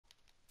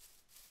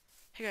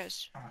Hey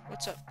guys,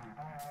 what's up?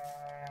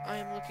 I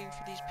am looking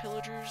for these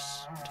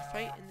pillagers to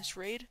fight in this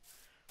raid,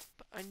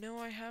 but I know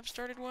I have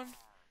started one,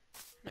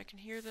 and I can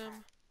hear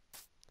them.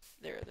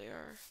 There they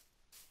are.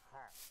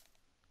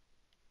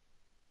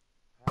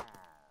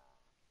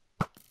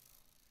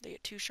 They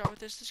get 2 shot with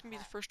this. This is going to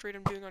be the first raid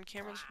I'm doing on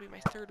camera. This will be my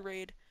 3rd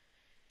raid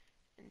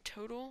in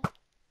total.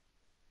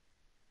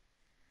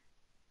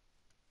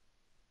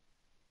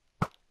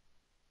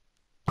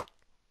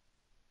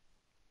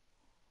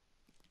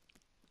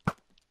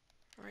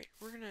 Alright,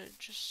 we're going to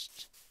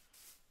just...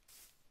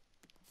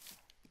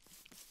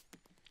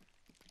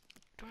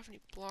 Do I have any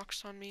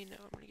blocks on me? No,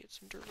 I'm going to get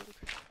some dirt really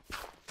quick.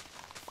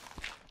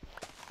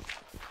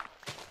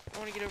 I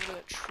want to get over to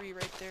that tree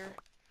right there.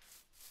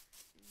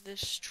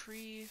 This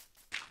tree...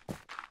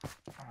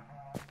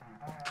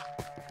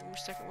 Ooh,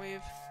 second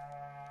wave.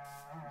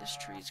 This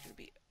tree is going to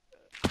be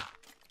a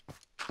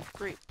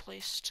great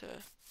place to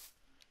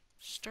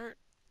start.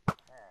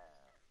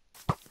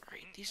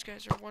 Alright, these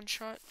guys are one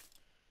shot.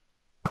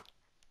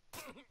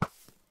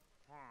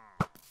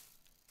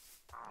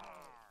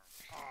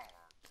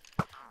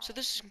 So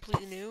this is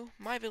completely new.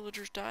 My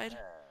villagers died,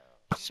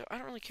 so I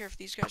don't really care if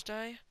these guys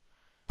die.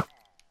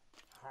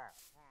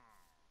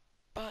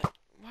 But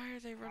why are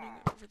they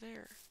running over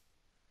there?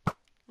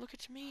 Look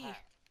at me.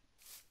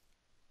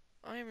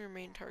 I am your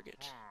main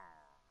target.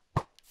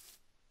 Alright,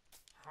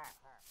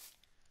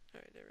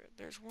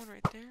 there's one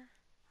right there.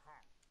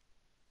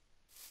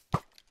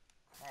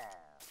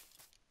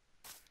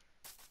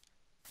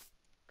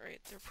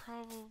 Alright, they're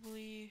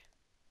probably...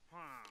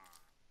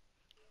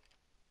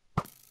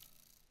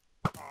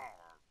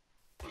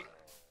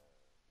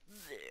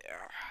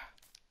 There.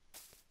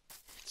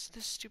 It's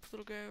this stupid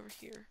little guy over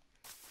here.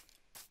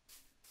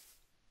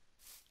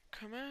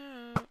 Come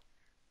out,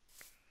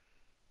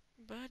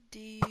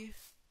 buddy.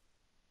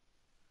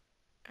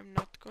 I'm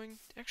not going...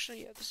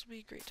 Actually, yeah, this will be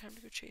a great time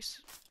to go chase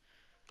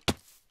him.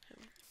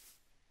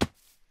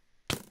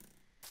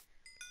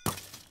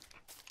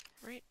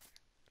 Right?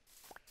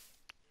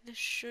 This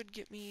should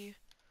get me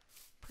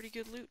pretty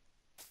good loot.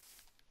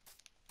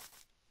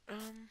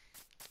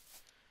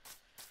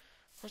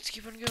 Let's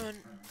keep on going.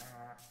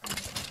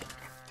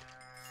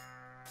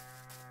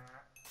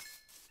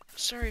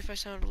 Sorry if I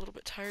sound a little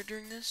bit tired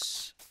during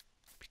this.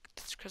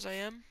 That's because I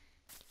am.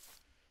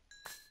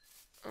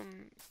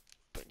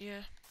 But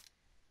yeah.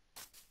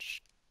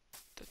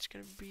 That's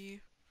gonna be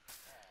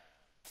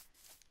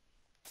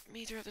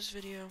me throughout this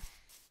video.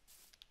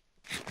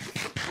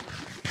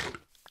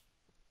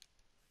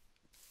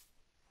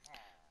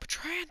 Put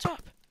your hands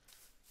up!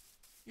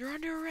 You're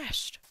under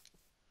arrest!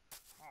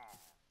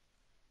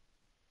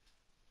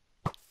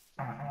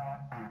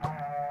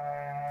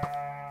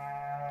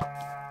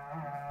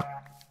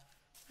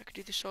 I could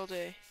do this all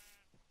day.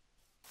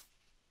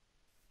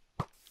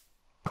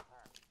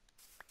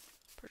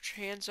 Put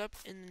your hands up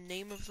in the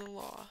name of the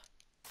law.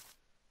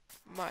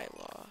 My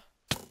law.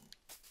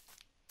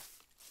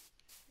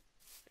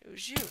 It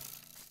was you.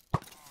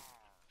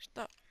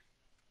 Stop.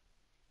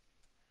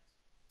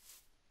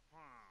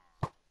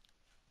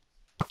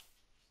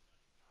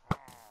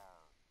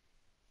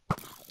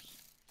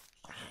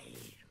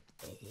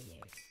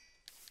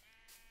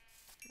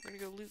 We're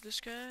gonna go loot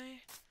this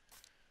guy.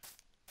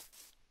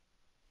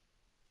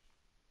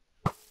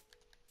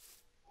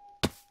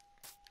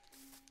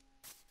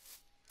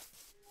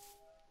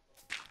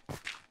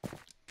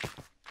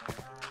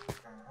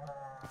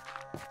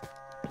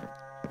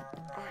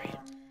 Alright.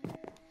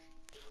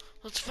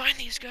 Let's find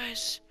these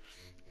guys.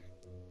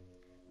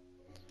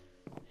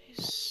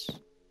 These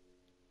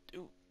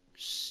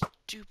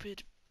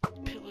stupid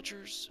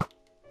pillagers.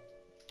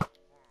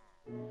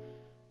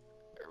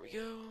 There we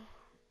go.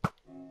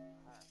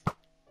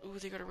 Ooh,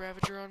 they got a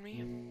Ravager on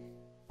me.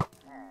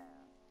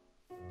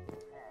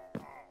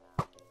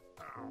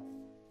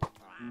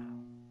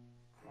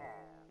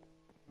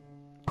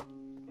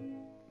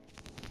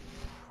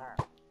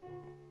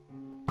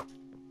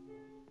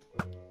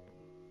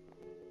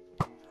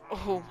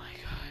 Oh my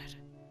god.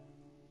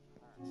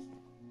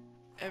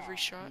 Every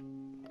shot.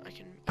 I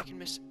can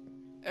miss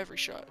every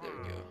shot. There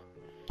we go.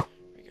 There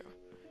we go.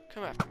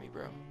 Come after me,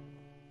 bro.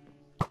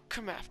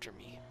 Come after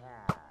me.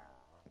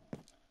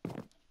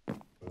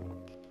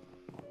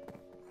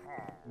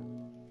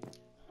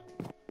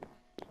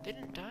 They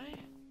didn't die?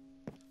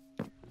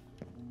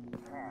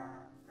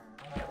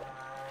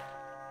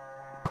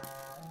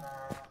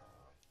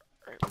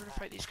 Alright, we're gonna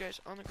fight these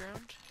guys on the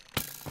ground.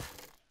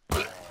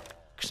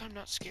 Because I'm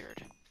not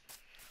scared.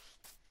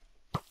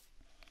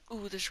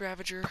 Ooh, this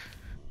Ravager.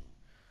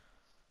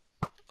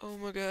 Oh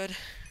my god.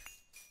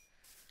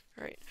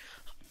 Alright.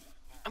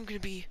 I'm gonna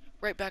be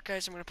right back,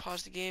 guys. I'm gonna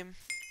pause the game.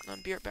 I'll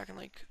be right back in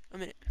like a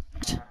minute.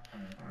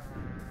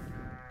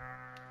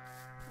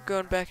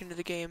 Going back into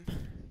the game.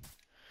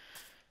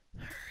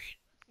 Alright.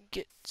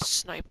 Get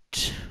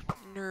sniped.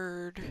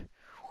 Nerd.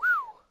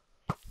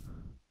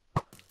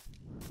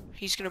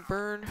 He's gonna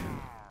burn.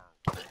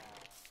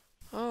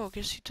 Oh, I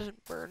guess he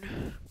doesn't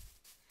burn.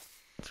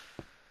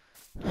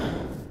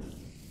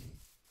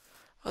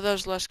 Oh, that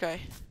was the last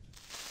guy.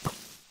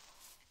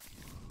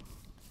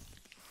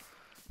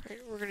 Right,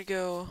 we're gonna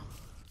go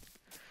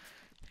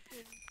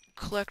and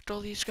collect all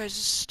these guys'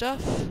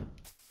 stuff.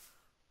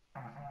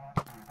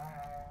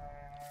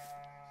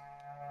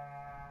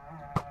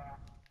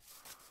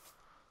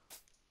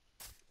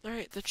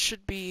 Alright, that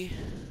should be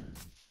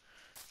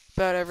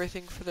about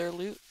everything for their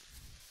loot.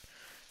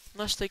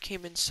 Unless they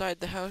came inside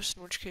the house,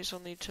 in which case I'll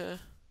need to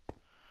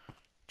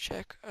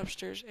check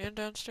upstairs and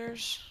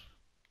downstairs.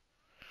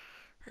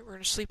 Alright, we're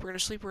gonna sleep, we're gonna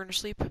sleep, we're gonna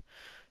sleep.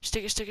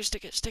 Stick it, stick it,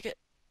 stick it, stick it.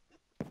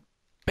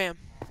 Bam.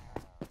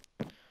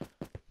 Alright.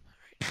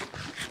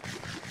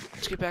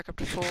 Let's get back up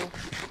to full.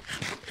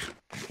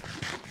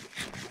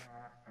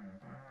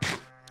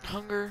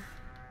 Hunger.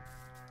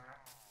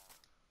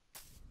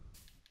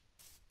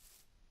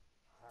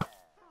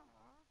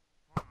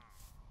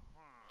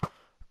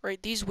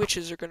 Right, these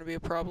witches are gonna be a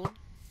problem.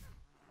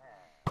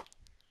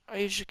 I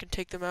usually can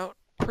take them out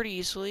pretty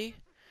easily,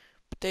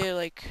 but they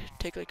like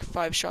take like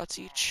 5 shots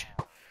each.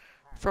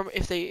 From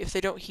if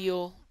they don't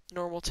heal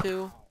normal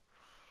too.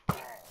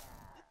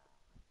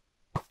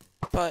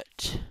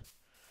 But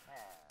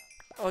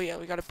oh yeah,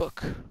 we got a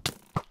book.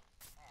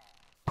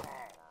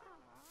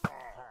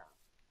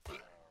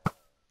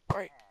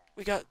 Alright,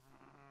 we got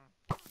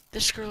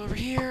this girl over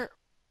here.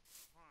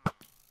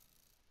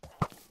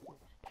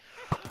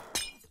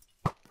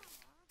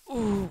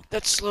 Ooh,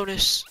 that's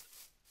slowness.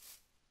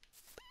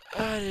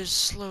 That is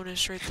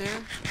slowness right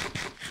there.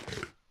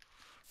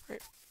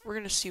 Right, we're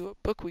gonna see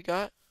what book we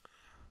got.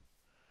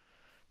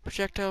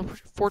 Projectile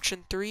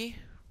Fortune 3.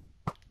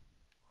 I'm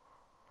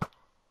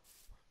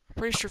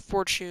pretty sure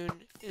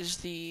Fortune is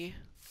the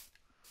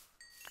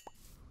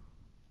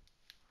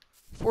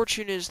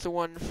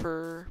one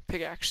for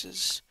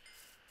pickaxes.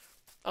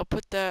 I'll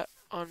put that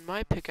on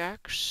my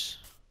pickaxe.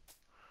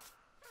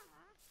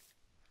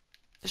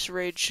 This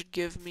raid should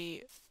give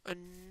me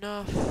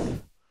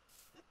enough.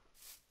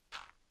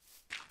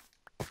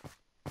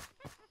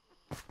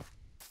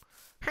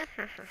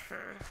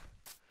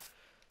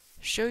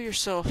 Show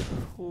yourself,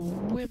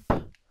 wimp.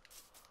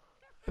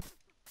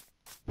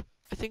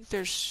 I think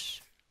they're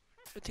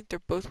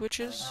both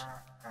witches.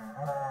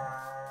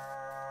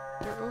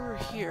 They're over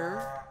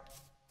here.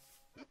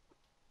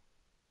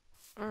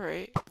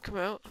 Alright, come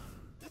out.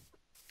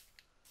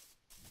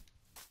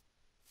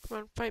 Come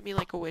on, fight me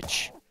like a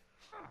witch.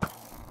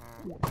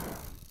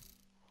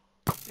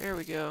 There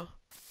we go.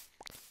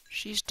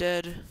 She's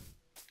dead.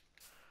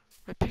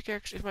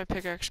 If my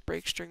pickaxe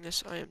breaks during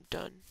this, I am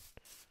done.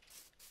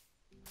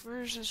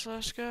 Where's this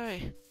last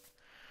guy?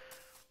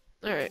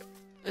 Alright,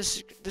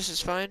 this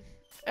is fine.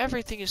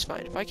 Everything is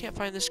fine. If I can't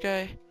find this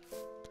guy,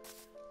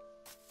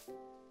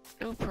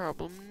 no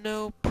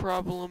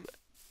problem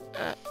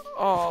at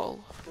all.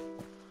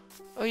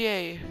 Oh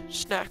yay,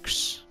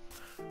 snacks.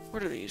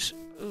 What are these?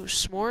 Ooh,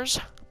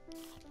 s'mores?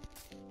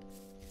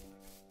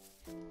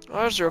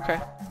 Oh, those are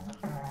okay.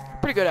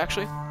 Pretty good,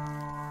 actually.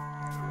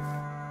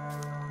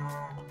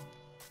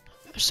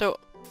 So,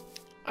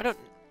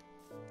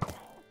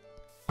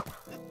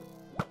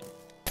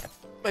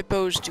 my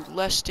bows do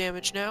less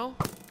damage now.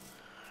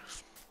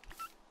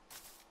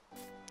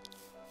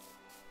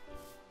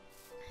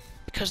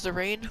 Because of the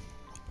rain.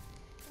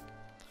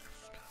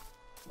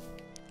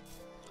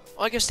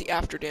 Well, I guess the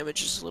after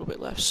damage is a little bit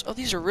less. Oh,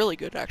 these are really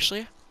good,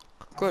 actually.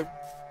 Good.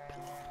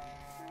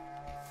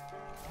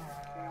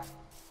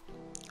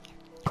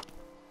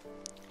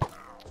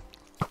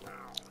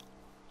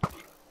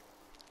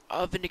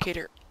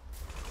 Vindicator.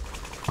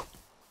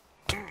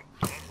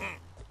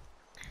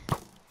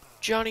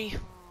 Johnny.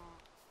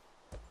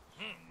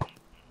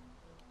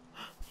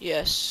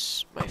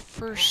 Yes, my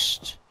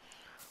first...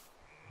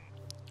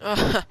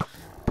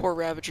 poor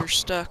Ravager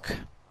stuck.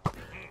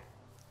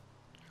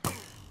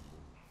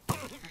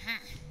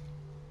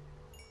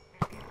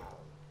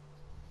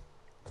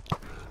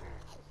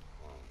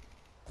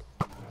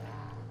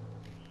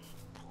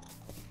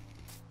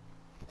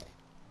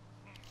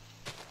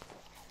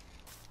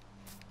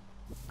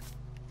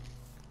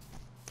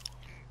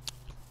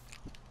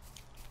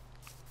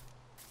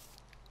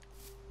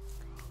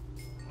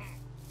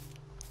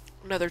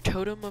 Another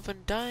totem of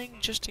undying,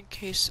 just in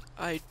case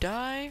I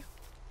die.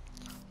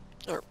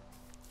 Or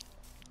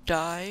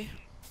die.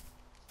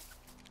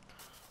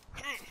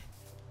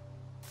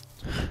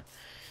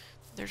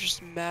 They're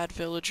just mad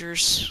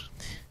villagers.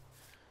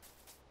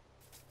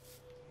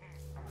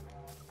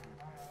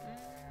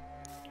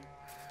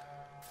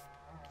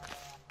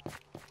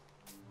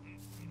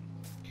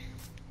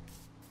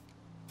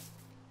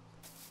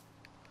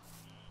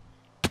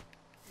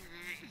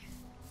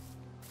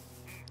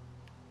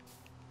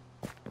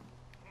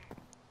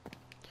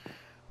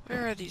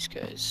 Where are these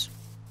guys?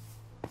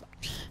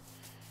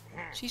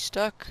 Is he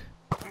stuck?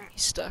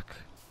 He's stuck.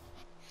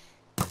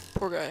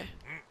 Poor guy.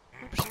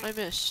 Oops, I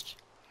missed.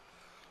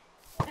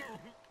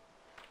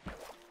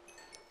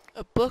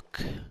 A book.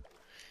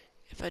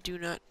 If I do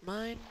not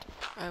mind,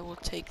 I will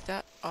take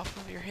that off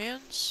of your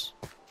hands.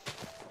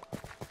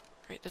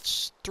 Right,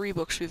 that's 3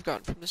 books we've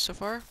gotten from this so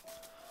far.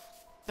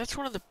 That's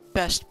one of the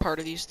best part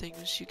of these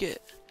things. You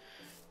get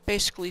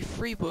basically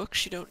free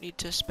books. You don't need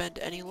to spend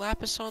any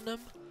lapis on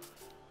them.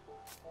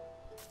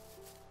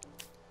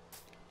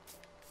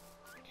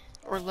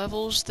 Or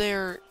levels,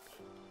 they're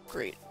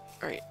great.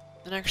 Alright,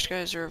 the next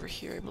guys are over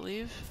here, I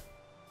believe.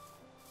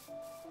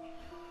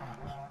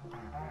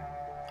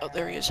 Oh,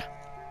 there he is.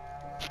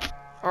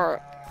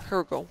 Alright, here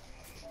we go.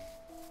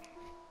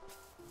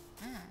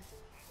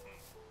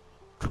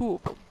 Two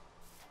of them.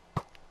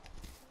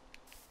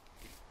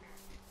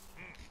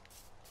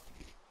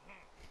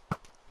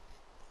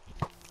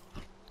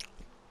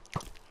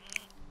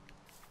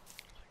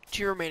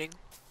 Two remaining.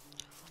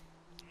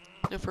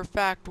 Now for a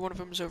fact, one of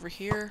them is over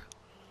here.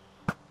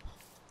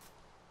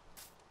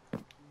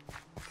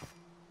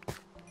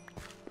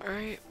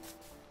 Alright.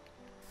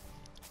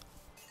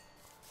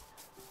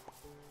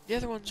 The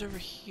other one's over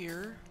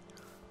here.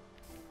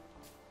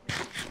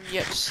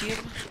 Yep, see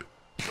him?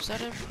 Is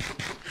that him?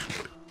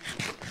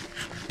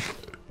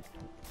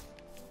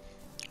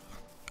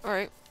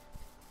 Alright.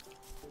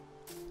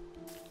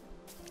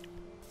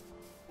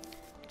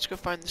 Let's go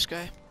find this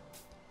guy.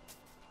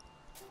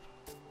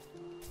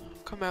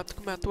 Come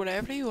out,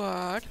 whatever you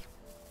want.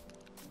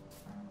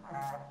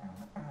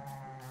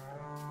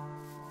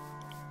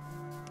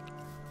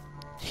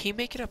 Did he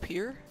make it up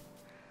here?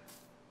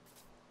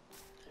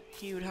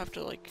 He would have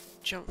to, like,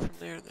 jump from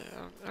there.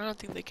 I don't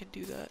think they can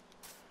do that.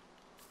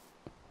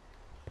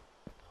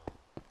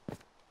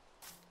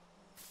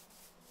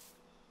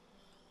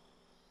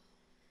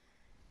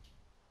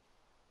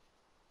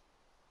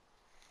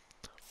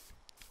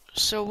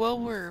 So while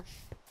we're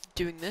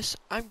doing this,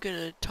 I'm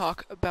gonna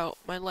talk about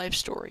my life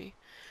story.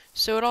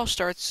 So it all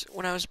starts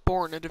when I was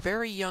born at a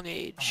very young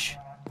age.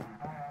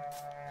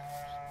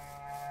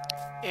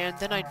 And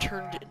then I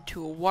turned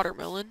into a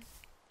watermelon.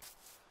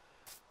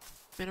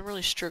 Man, I'm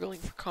really struggling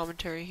for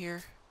commentary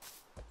here.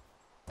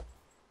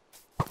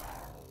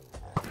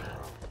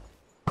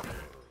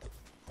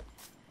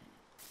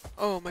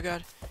 Oh my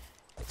god.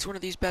 It's one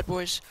of these bad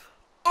boys.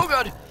 Oh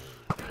god!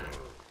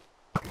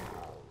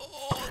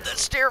 Oh,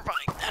 that's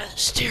terrifying. That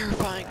is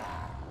terrifying.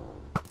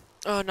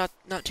 Oh, not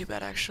too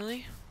bad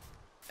actually.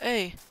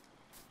 Hey.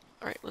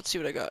 Alright, let's see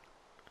what I got.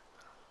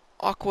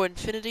 Aqua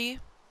Infinity,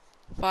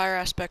 Fire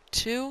Aspect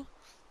 2,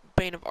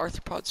 Bane of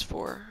Arthropods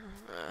 4.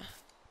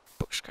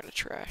 Book's kinda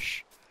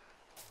trash.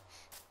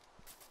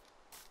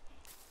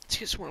 Let's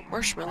get some more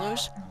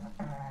marshmallows.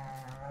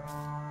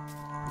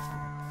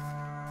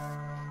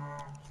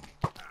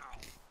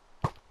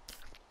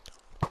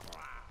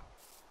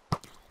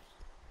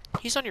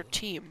 He's on your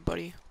team,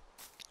 buddy.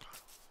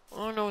 I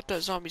don't know what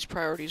that zombie's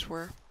priorities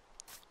were.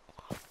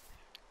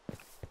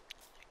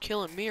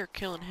 Killing me or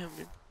killing him,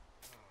 dude?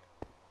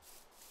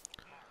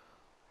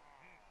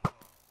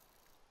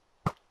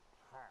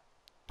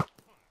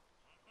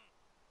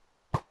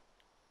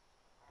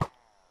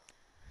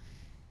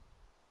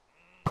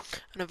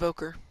 An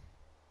evoker.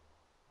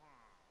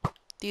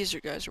 These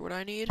guys are what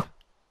I need.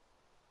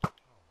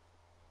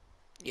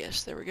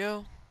 Yes, there we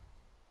go.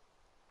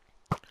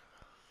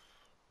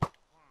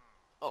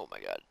 Oh my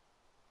god.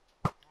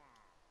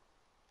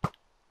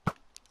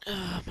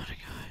 Oh my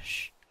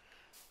gosh.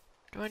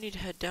 Do I need to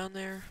head down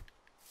there?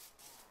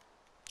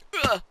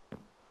 Ugh!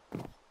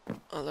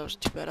 Oh, that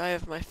wasn't too bad. I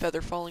have my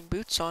feather falling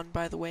boots on,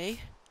 by the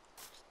way.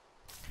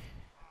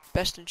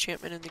 Best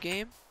enchantment in the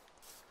game.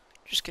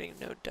 Just kidding,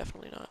 no,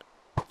 definitely not.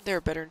 There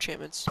are better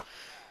enchantments.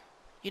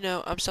 You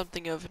know, I'm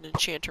something of an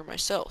enchanter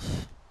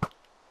myself.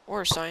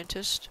 Or a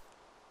scientist.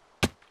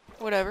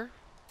 Whatever.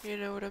 You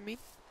know what I mean?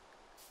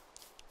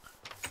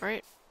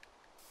 Right?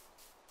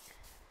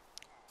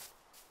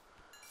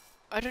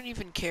 I don't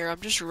even care. I'm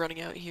just running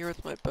out here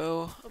with my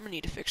bow. I'm gonna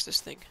need to fix this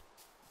thing.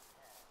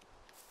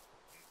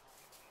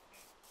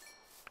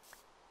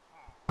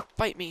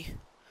 Bite me.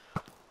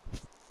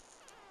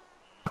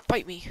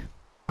 Bite me.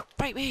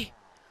 Bite me.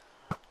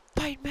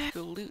 Bite me.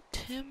 Go loot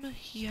him.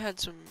 He had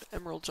some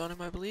emeralds on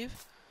him, I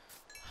believe.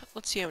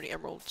 Let's see how many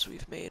emeralds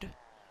we've made.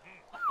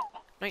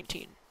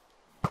 19.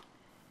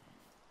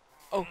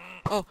 Oh,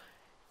 oh.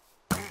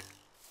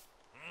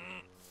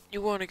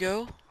 You wanna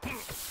go?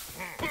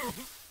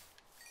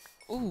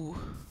 Ooh.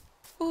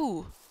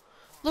 Ooh.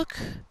 Look.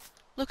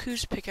 Look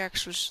whose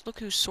pickaxe was... Look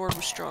whose sword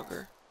was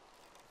stronger.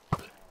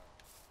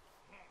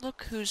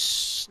 Look whose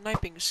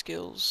sniping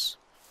skills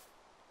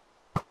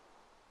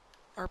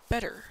are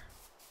better.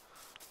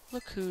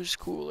 Look who's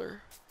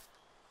cooler.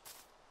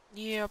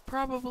 Yeah,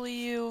 probably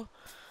you.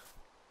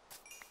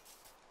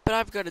 But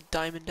I've got a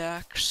diamond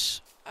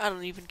axe. I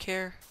don't even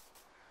care.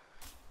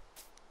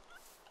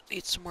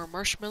 Eat some more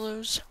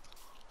marshmallows.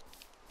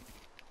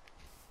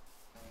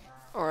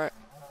 Alright.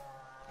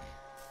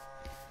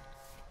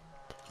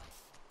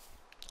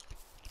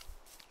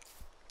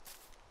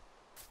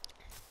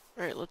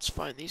 Alright, let's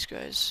find these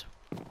guys.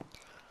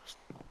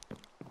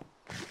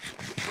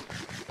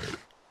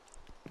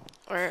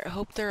 Alright, I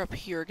hope they're up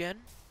here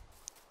again.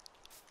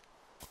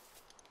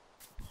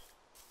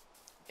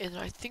 And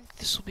I think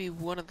this will be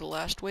one of the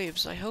last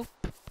waves, I hope,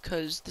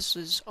 because this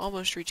is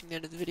almost reaching the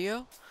end of the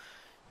video.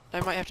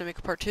 I might have to make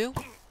a part 2.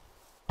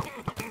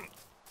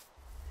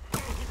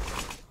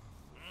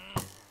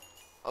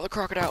 Oh, the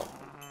crocodile.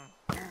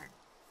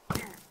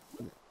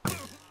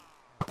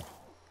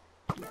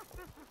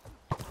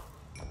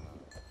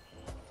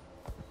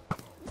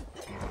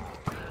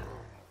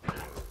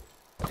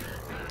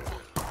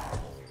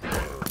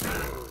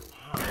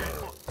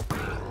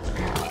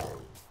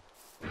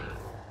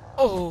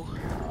 Oh!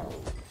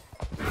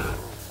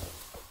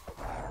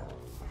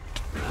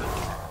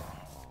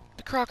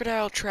 The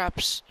crocodile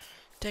traps.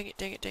 Dang it,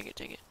 dang it, dang it,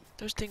 dang it.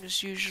 Those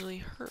things usually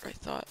hurt, I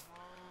thought.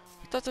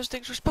 I thought those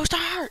things were supposed to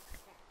hurt!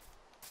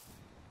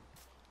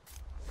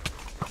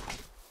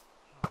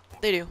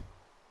 They do.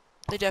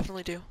 They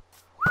definitely do.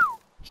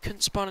 He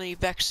couldn't spawn any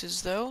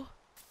Vexes, though.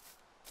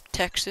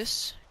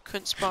 Texas.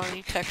 Couldn't spawn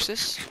any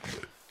Texas.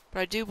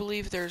 But I do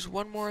believe there's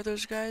one more of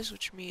those guys,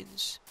 which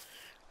means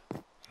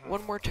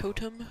one more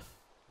totem.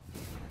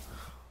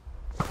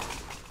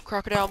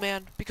 Crocodile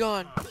man, be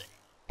gone.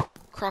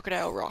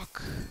 Crocodile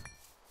rock.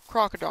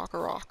 Crocodile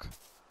rock.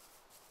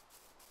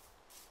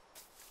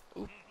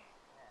 Oop.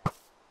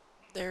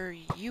 There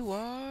you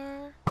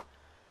are.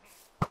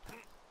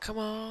 Come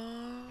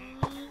on.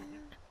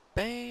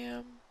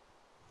 Bam.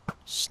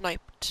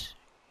 Sniped.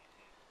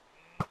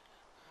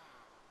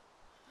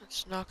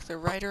 Let's knock the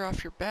rider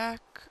off your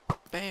back.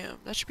 Bam.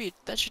 That should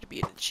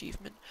be an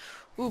achievement.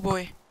 Ooh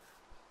boy.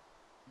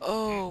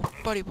 Oh,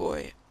 buddy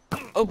boy.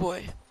 Oh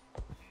boy.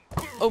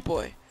 Oh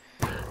boy.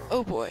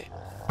 Oh boy.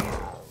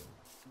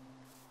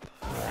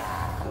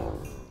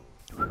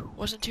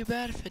 Wasn't too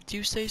bad if I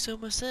do say so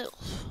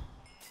myself.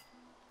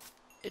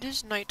 It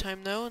is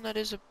nighttime though, and that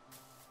is a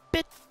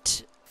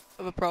bit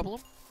of a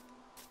problem.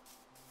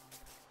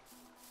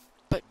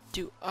 But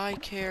do I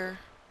care?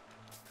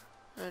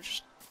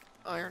 Just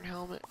iron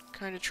helmet,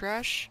 kind of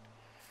trash.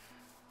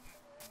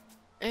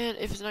 And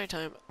if it's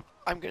nighttime,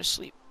 I'm gonna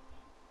sleep.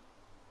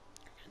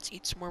 Let's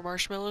eat some more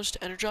marshmallows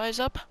to energize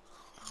up.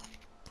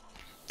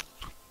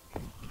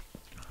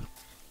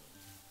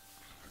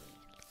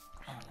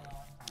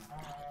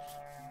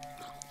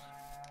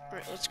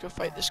 Alright, let's go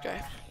fight this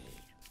guy.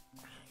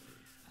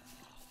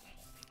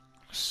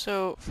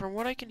 So, from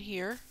what I can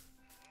hear...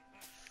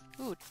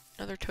 Ooh,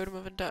 another totem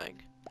of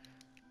undying.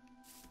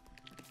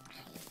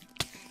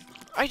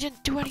 I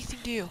didn't do anything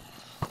to you!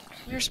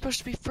 We were supposed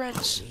to be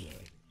friends.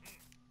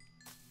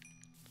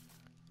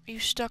 Are you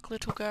stuck,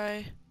 little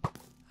guy? I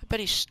bet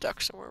he's stuck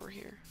somewhere over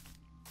here.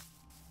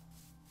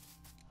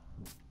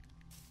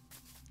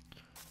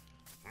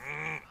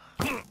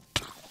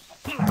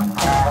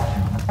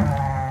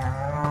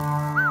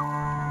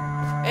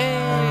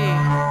 Hey!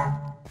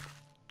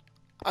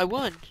 I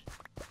won!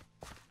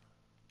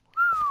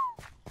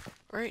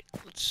 Alright,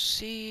 let's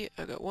see.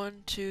 I got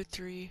 1, 2,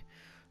 3,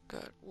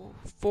 got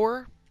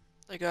 4.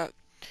 I got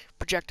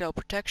projectile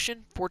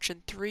protection,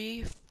 fortune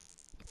 3,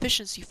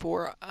 efficiency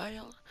 4.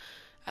 I'll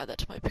add that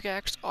to my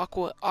pickaxe.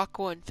 Aqua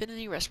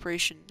infinity,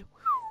 respiration.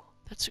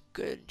 That's a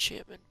good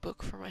enchantment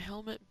book for my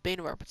helmet. Bane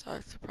of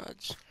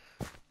arthropods.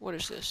 What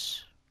is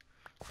this?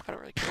 I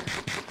don't really care.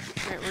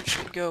 Alright, we're just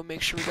gonna go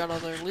make sure we got all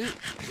their loot.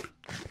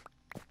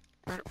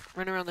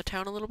 Run around the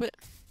town a little bit.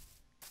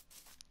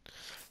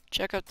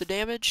 Check out the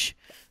damage.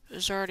 It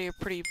was already a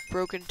pretty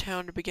broken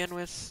town to begin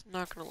with,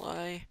 not gonna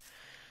lie.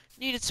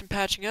 Needed some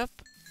patching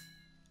up.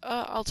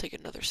 I'll take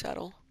another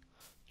saddle.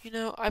 You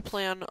know, I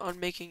plan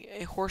on making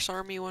a horse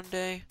army one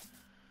day.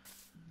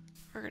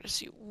 We're gonna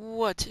see,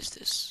 what is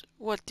this?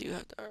 What do you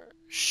have there?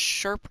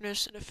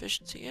 Sharpness and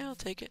efficiency. Yeah, I'll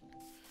take it.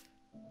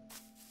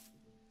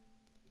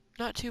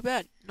 Not too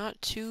bad.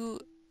 Not too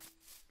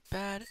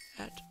bad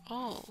at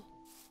all.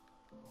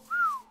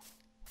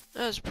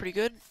 That was pretty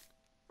good.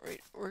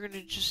 Right, we're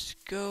gonna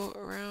just go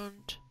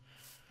around.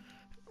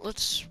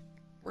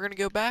 We're gonna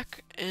go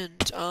back and,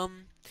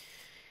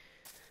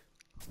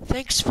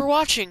 thanks for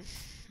watching.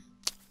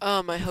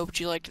 I hoped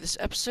you liked this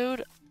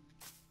episode.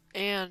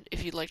 And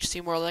if you'd like to see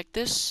more like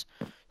this,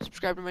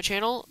 subscribe to my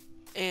channel.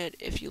 And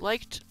if you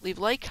liked, leave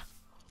a like.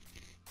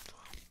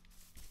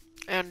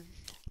 And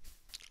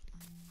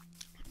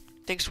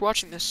thanks for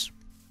watching this.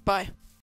 Bye.